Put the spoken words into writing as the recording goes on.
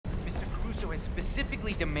Caruso has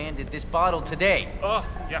specifically demanded this bottle today.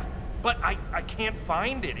 Yeah. But I can't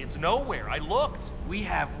find it. It's nowhere. I looked. We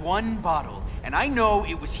have one bottle, and I know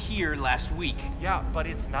it was here last week. Yeah, but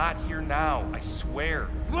it's not here now. I swear.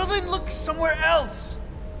 Well, then look somewhere else.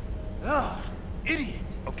 Ugh, idiot.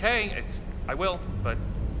 Okay, I will, but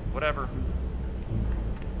whatever.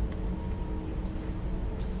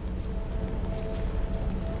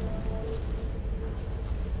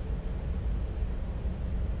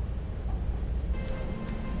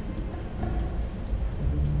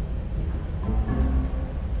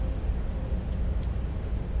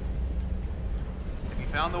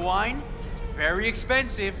 Found the wine? It's very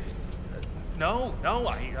expensive. No,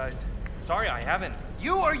 sorry, I haven't.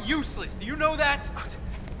 You are useless, do you know that?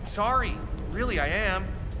 Sorry, really, I am.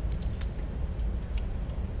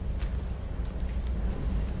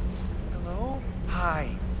 Hello?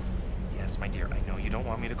 Hi. Yes, my dear, I know you don't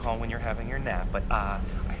want me to call when you're having your nap, but, I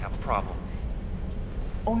have a problem.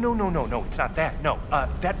 Oh, no, it's not that. No,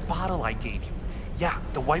 that bottle I gave you. Yeah,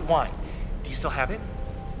 the white wine. Do you still have it?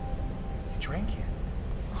 You drank it.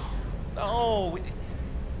 No,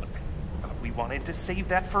 we wanted to save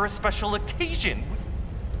that for a special occasion.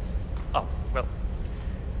 Oh, well,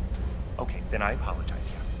 okay, then I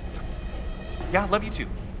apologize, yeah. Yeah, love you too.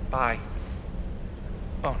 Bye.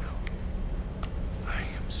 Oh no, I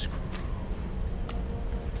am screwed.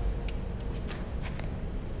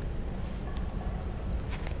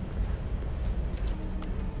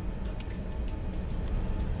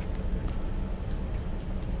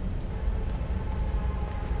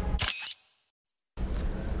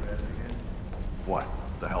 What?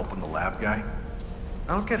 The help in the lab guy?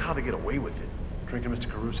 I don't get how they get away with it. Drinking Mr.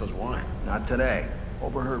 Caruso's wine. Not today.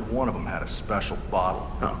 Overheard one of them had a special bottle.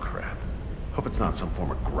 Oh, crap. Hope it's not some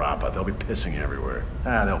form of grappa. They'll be pissing everywhere.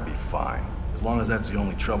 They'll be fine. As long as that's the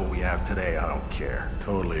only trouble we have today, I don't care.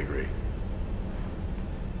 Totally agree.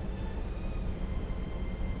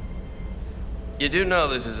 You do know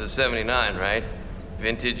this is a 79, right?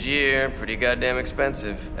 Vintage year, pretty goddamn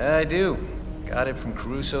expensive. I do. Got it from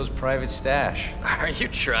Caruso's private stash. Are you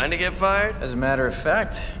trying to get fired? As a matter of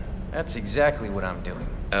fact, that's exactly what I'm doing.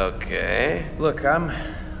 Okay. Look, I'm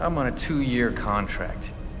on a 2-year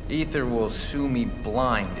contract. Ether will sue me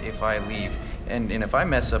blind if I leave, and if I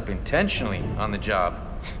mess up intentionally on the job,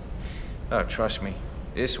 oh, trust me,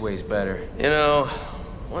 this way's better. You know,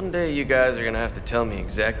 one day you guys are gonna have to tell me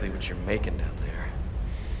exactly what you're making down there.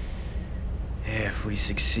 If we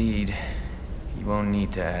succeed, you won't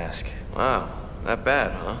need to ask. Wow, that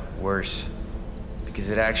bad, huh? Worse. Because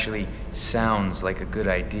it actually sounds like a good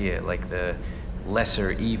idea, like the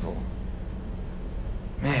lesser evil.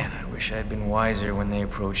 Man, I wish I'd been wiser when they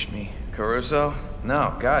approached me. Caruso?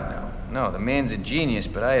 No, God, no. No, the man's a genius,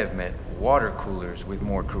 but I have met water coolers with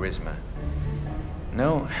more charisma.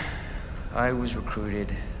 No, I was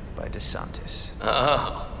recruited by DeSantis.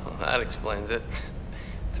 Oh, that explains it.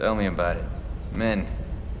 Tell me about it. Men,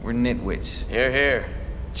 we're nitwits. Here, here.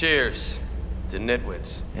 Cheers to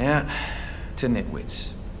nitwits. Yeah, to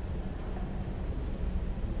nitwits.